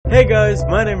Hey guys,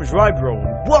 my name is Rybro,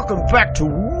 and welcome back to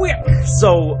Wick!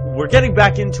 So, we're getting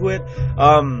back into it.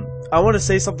 I want to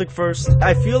say something first.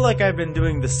 I feel like I've been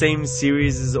doing the same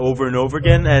series over and over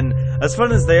again, and as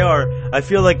fun as they are, I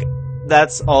feel like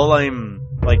that's all I'm,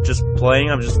 like, just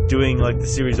playing. I'm just doing, like, the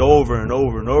series over and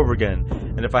over and over again.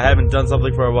 And if I haven't done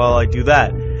something for a while, I do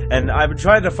that. And I've been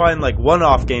trying to find, like,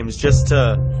 one-off games just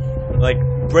to, like,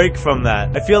 break from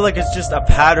that. I feel like it's just a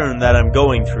pattern that I'm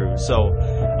going through, so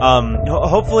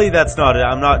hopefully that's not it.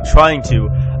 I'm not trying to.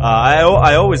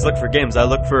 I always look for games. I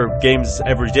look for games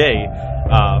every day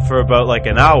for about like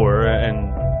an hour,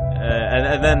 and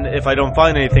then if I don't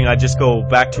find anything, I just go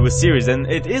back to a series,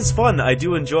 and it is fun. I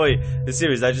do enjoy the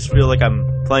series. I just feel like I'm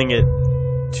playing it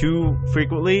too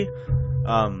frequently.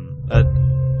 I'm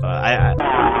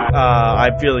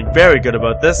feeling very good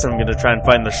about this. I'm gonna try and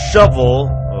find the shovel.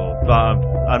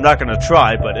 I'm not gonna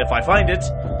try, but if I find it,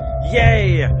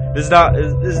 yay! This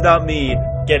is not me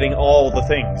getting all the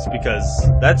things, because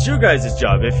that's your guys'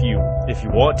 job if you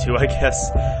want to, I guess.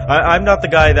 I'm not the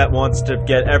guy that wants to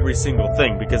get every single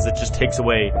thing, because it just takes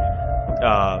away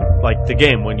like the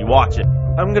game when you watch it.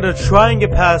 I'm gonna try and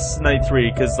get past night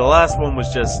 3, because the last one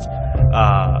was just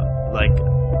like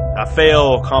a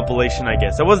fail compilation, I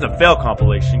guess. It wasn't a fail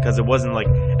compilation because it wasn't like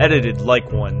edited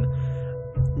like one,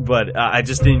 but I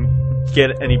just didn't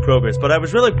get any progress. But I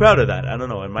was really proud of that. I don't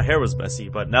know, and my hair was messy,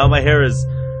 but now my hair is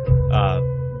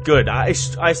good. I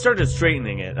started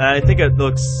straightening it, and I think it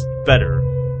looks better.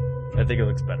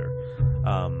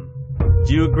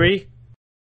 Do you agree?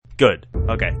 Good.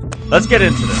 Okay, let's get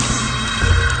into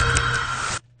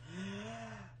this.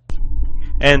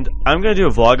 And I'm gonna do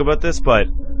a vlog about this, but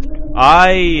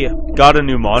I got a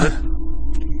new monitor.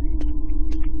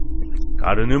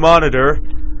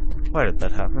 Why did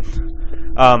that happen?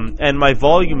 And my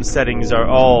volume settings are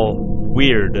all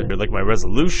weird. Like my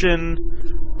resolution,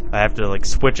 I have to like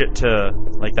switch it to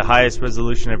like the highest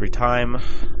resolution every time.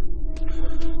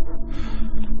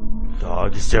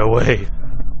 Dog, stay away.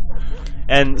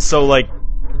 And so like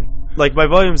my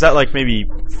volume's at like maybe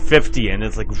 50, and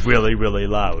it's like really, really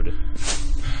loud.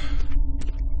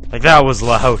 Like that was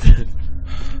loud.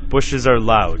 Bushes are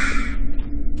loud.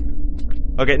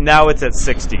 Okay, now it's at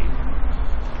 60.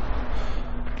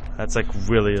 That's like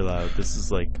really loud. This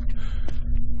is like...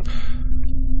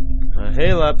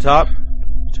 hey laptop,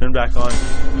 turn back on.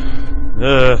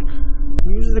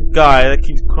 Who's the guy that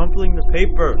keeps crumpling the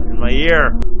paper in my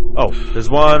ear? Oh, there's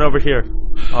one over here.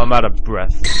 Oh, I'm out of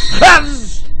breath.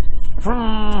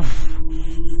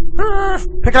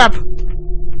 Pick it up!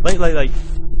 Light.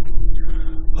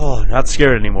 Oh, not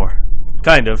scared anymore.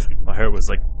 Kind of. My heart was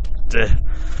like...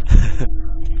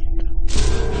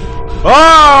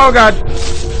 Oh god!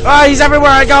 Ah, he's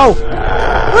everywhere I go!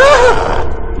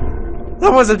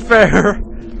 That wasn't fair!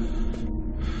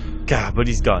 God, but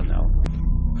he's gone now.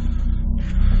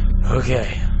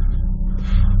 Okay.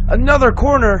 Another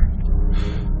corner!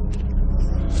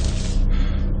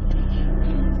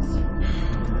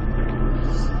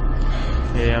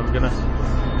 Okay, I'm gonna...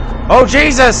 Oh,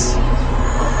 Jesus!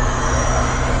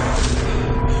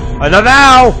 No,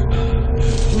 now!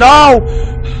 No!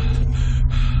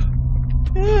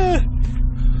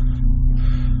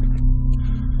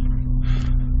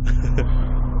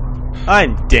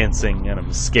 I'm dancing and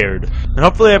I'm scared. And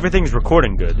hopefully everything's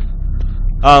recording good.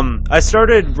 I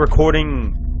started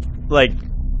recording, like,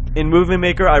 in Movie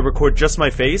Maker I record just my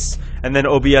face, and then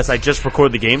OBS I just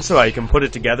record the game so I can put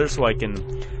it together so I can,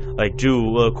 like, do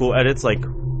little cool edits, like,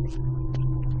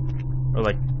 or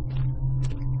like,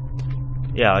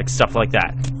 yeah, like stuff like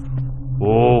that.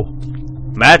 Oh,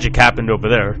 magic happened over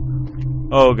there.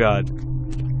 Oh god.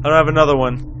 I don't have another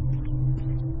one.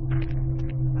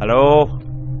 Hello?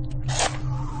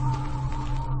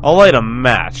 I'll light a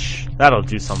match. That'll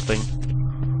do something.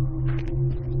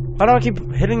 Why do I keep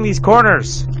hitting these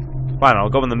corners? Fine, I'll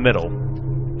go in the middle.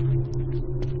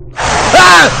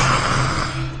 Ah!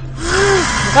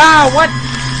 Ah, what?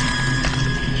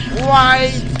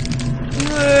 Why?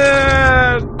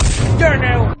 Darn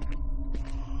it!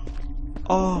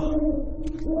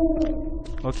 Oh.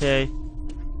 Okay.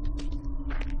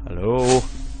 Hello?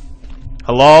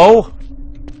 Hello?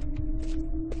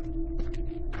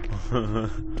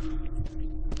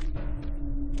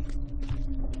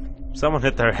 Someone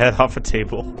hit their head off a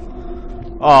table.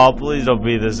 Oh, please don't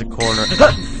be this a corner.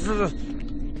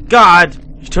 God!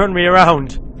 You turned me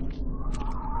around.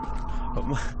 Oh,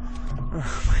 my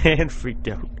hand freaked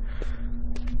out.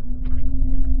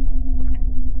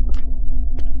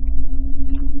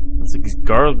 It's like he's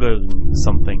gargling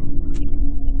something.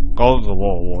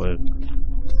 Gargle.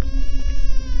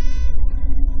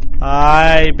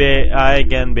 Hi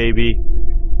again, baby.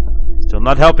 Still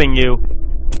Still not helping you.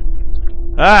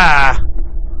 Ah!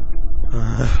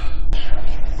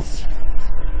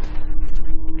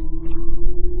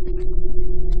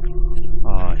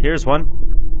 Here's one.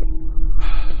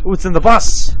 Ooh, it's in the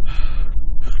bus!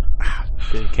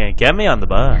 They can't get me on the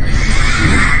bus.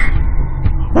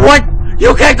 What?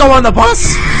 You can't go on the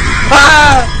bus?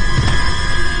 Ah!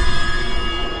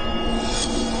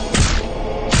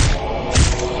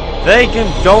 They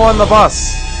can go on the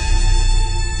bus.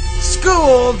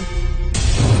 Schooled!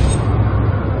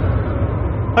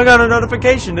 I got a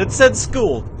notification. It said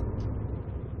schooled.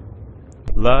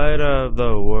 Light of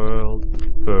the world,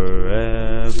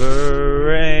 forever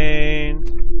reign.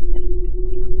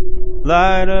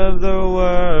 Light of the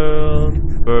world,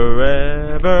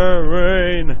 forever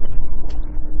reign.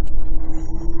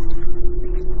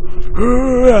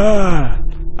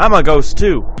 I'm a ghost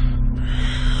too.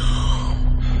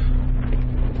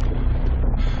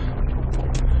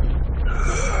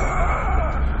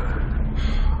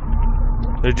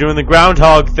 They're doing the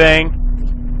groundhog thing.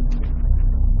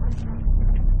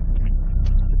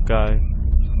 Guy.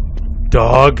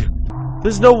 Dog.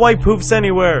 There's no white poofs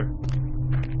anywhere.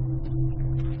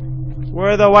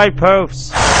 Where are the white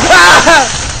poofs?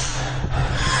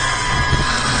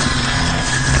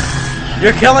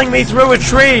 You're killing me through a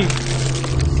tree!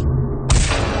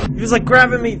 He was like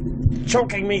grabbing me,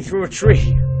 choking me through a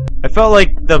tree. I felt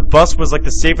like the bus was like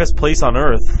the safest place on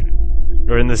Earth.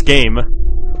 Or in this game.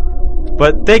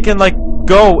 But they can like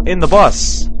go in the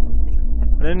bus.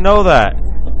 I didn't know that.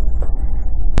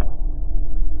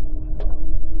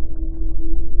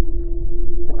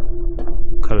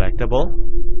 Collectible.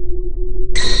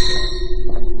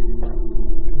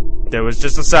 There was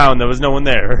just a sound, there was no one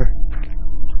there.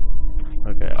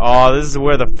 Okay. Oh, this is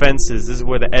where the fence is. This is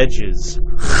where the edge is.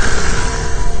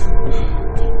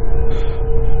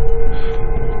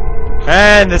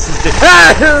 And this is the. It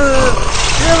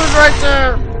was right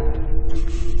there!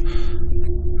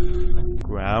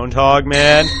 Groundhog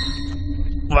man.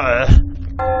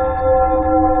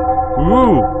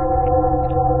 Ooh.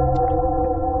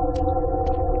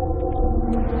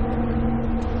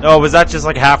 Oh, was that just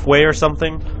like halfway or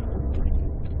something?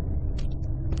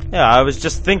 Yeah, I was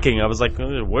just thinking. I was like,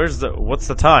 what's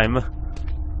the time?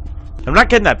 I'm not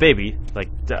getting that baby. Like,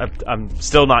 I'm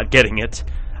still not getting it.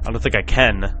 I don't think I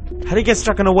can. How do you get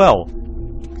stuck in a well?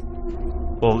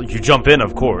 Well, you jump in,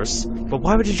 of course. But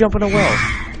why would you jump in a well?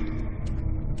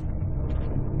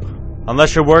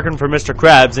 Unless you're working for Mr.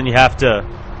 Krabs and you have to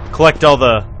collect all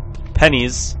the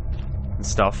pennies and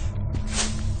stuff.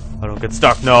 I don't get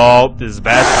stuck. No, this is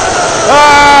bad.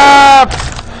 Ah!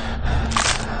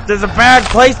 This is a bad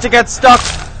place to get stuck.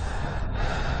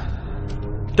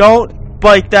 Don't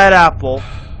bite that apple.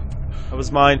 That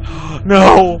was mine.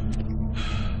 No!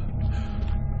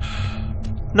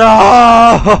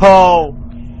 No!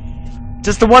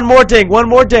 Just the one more ding, one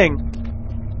more ding.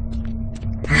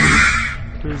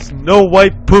 There's no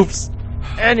white poofs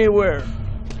anywhere.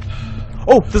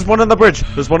 Oh, there's one on the bridge.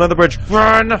 There's one on the bridge.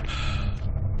 Run!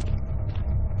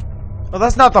 Oh,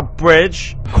 that's not the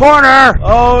bridge. Corner!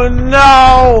 Oh,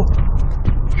 no!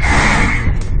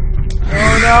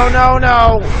 No, no, no,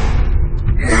 no!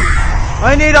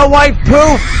 I need a white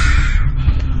poof!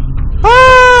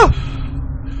 Ah!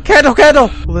 Candle, candle!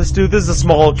 Well, this dude, this is a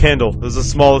small candle. This is the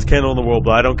smallest candle in the world,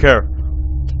 but I don't care.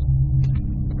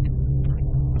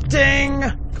 Ding!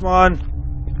 Come on.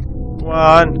 Come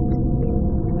on.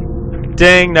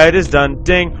 Ding, night is done.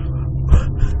 Ding.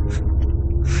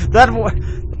 That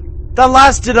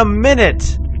lasted a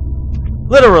minute!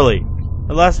 Literally.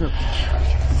 It lasted.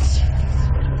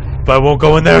 But I won't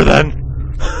go in there then.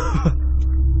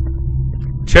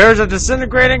 Chairs are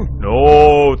disintegrating?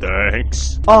 No,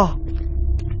 thanks. Oh.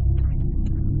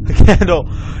 The candle.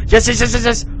 Yes, yes, yes, yes,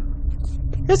 yes.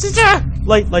 Yes, yes, yes.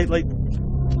 Light, light, light.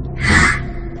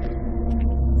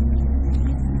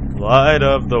 Light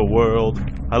of the world.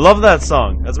 I love that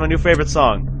song. That's my new favorite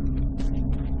song.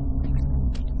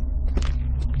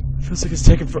 Feels like it's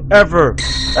taking forever.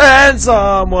 And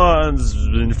someone's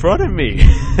in front of me.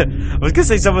 I was gonna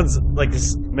say someone's like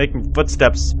making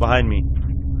footsteps behind me.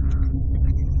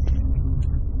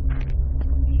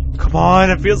 Come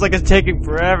on, it feels like it's taking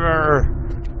forever.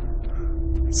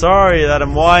 Sorry that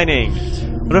I'm whining,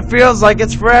 but it feels like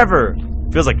it's forever.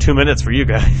 It feels like 2 minutes for you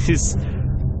guys.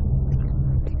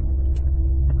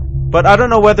 But I don't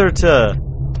know whether to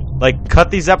like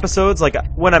cut these episodes. Like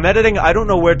when I'm editing, I don't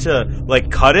know where to like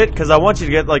cut it because I want you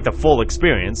to get like the full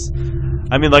experience.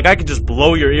 I mean, like I could just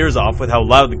blow your ears off with how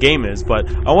loud the game is, but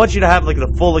I want you to have like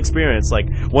the full experience. Like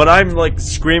when I'm like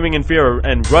screaming in fear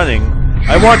and running,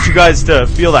 I want you guys to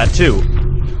feel that too.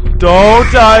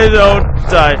 Don't die, don't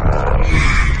die.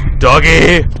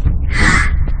 Doggy!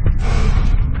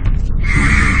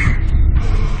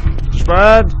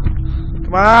 Spread!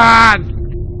 Come on!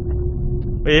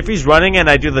 Wait, if he's running and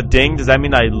I do the ding, does that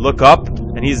mean I look up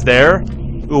and he's there?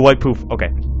 Ooh, white poof. Okay.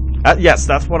 Yes,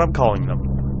 that's what I'm calling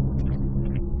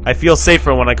them. I feel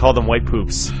safer when I call them white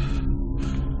poofs.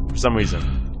 For some reason.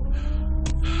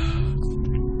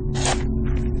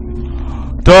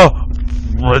 Duh!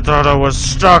 I thought I was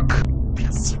stuck!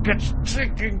 This bitch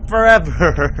taking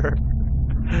forever!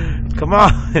 Come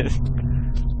on!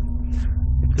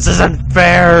 This isn't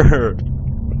fair!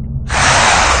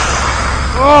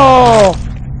 Oh!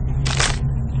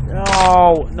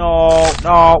 No, no,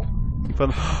 no!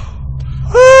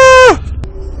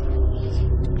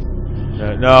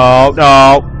 No,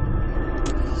 no!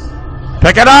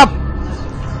 Pick it up!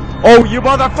 Oh, you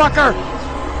motherfucker!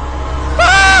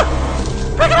 Ah!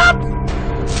 Pick it up!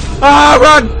 Ah,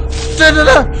 run!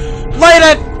 Light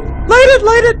it! Light it,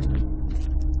 light it!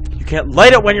 You can't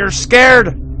light it when you're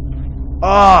scared!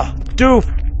 Ah, doof!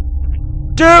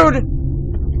 Dude!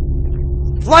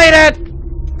 Light it!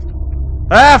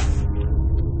 F!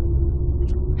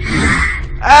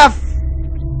 F!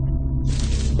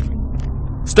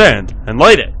 Stand and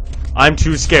light it. I'm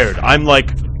too scared. I'm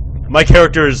like... My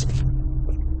character is...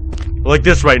 like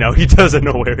this right now. He doesn't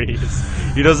know where he is.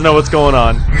 He doesn't know what's going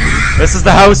on. This is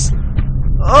the house.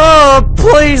 Oh,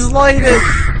 please light it!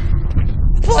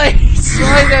 Please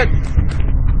light it!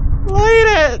 Light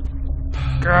it!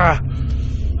 Grr.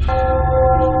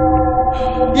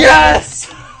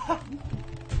 Yes!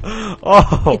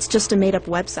 Oh! It's just a made-up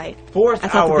website. Fourth I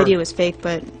thought hour. the video was fake,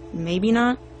 but maybe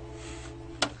not.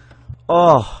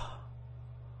 Oh.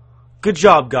 Good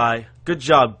job, guy. Good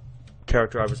job,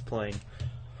 character I was playing.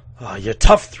 Oh, you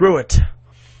tough through it.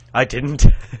 I didn't.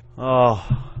 Oh.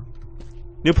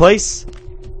 New place?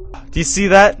 Do you see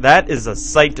that? That is a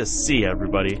sight to see,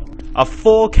 everybody. A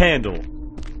full candle.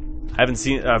 I haven't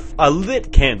seen a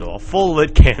lit candle. A full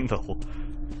lit candle.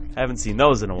 I haven't seen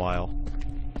those in a while.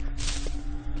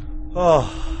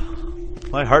 Oh.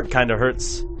 My heart kinda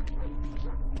hurts.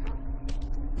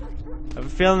 I have a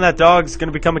feeling that dog's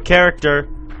gonna become a character.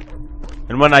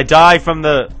 And when I die from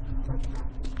the...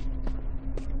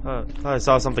 I thought I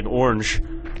saw something orange.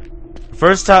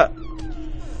 First time...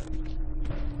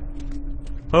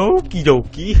 Okie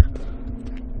dokie.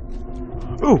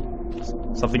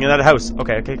 Ooh! Something in that house.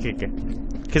 Okay, okay, okay, okay.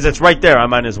 Because it's right there, I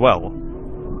might as well.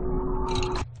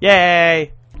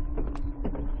 Yay!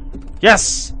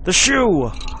 Yes! The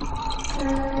shoe! I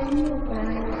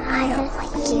don't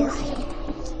like you.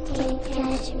 Can't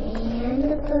catch me, I'm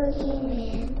the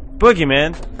boogeyman.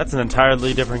 Boogeyman? That's an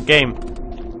entirely different game.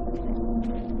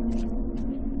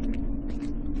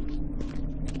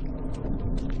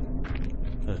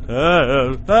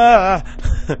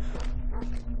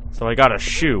 So I got a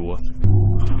shoe.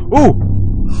 Ooh!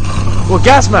 Well,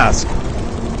 gas mask!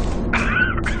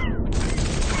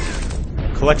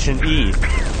 Collection E.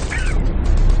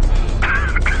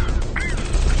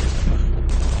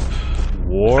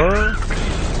 War?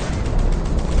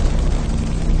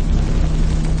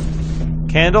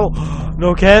 Candle?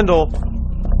 No candle!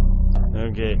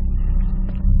 Okay.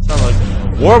 Sound like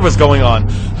war was going on.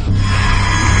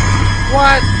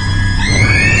 What?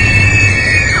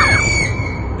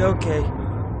 Okay.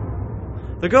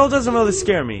 The girl doesn't really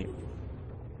scare me.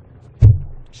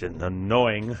 She's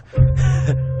annoying.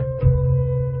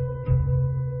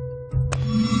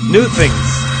 New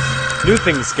things. New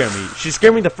things scare me. She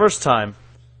scared me the first time.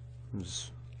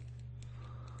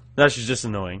 Now she's just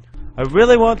annoying. I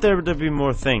really want there to be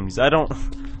more things. I don't...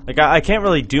 Like, I can't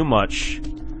really do much.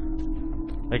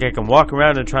 Like, I can walk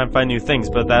around and try and find new things,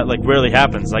 but that, like, rarely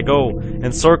happens. I go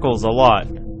in circles a lot.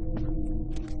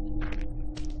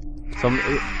 So I'm...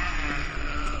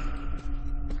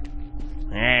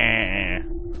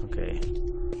 Okay.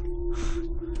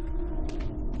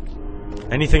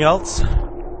 Anything else?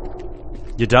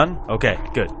 You done? Okay,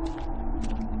 good.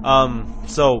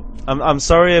 So I'm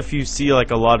sorry if you see like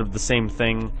a lot of the same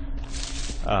thing,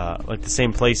 like the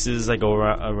same places. I go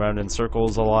around in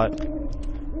circles a lot.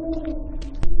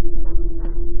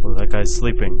 Oh, that guy's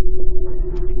sleeping.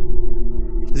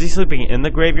 Is he sleeping in the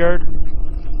graveyard?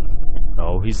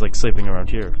 No, he's like sleeping around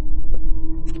here.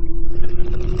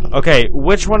 Okay,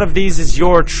 which one of these is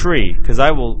your tree? Because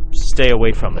I will stay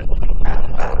away from it.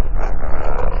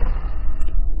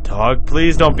 Dog,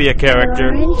 please don't be a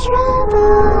character. You're in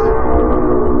trouble.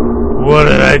 What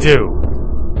did I do?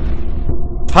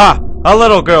 Ha! A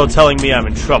little girl telling me I'm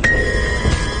in trouble.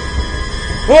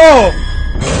 Whoa!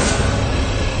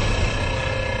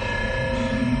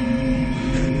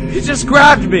 He just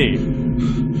grabbed me!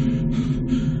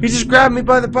 He just grabbed me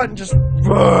by the butt and just...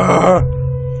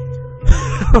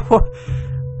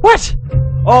 What?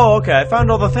 Oh, okay, I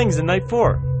found all the things in Night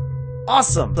 4.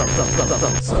 Awesome! So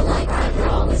like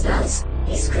Rybro always does,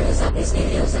 he screws up his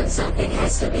videos and something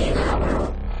has to be in our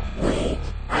world. Wait,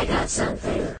 I got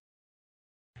something.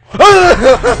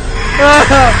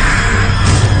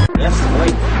 Yes,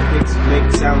 like,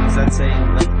 make sounds that say,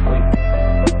 like,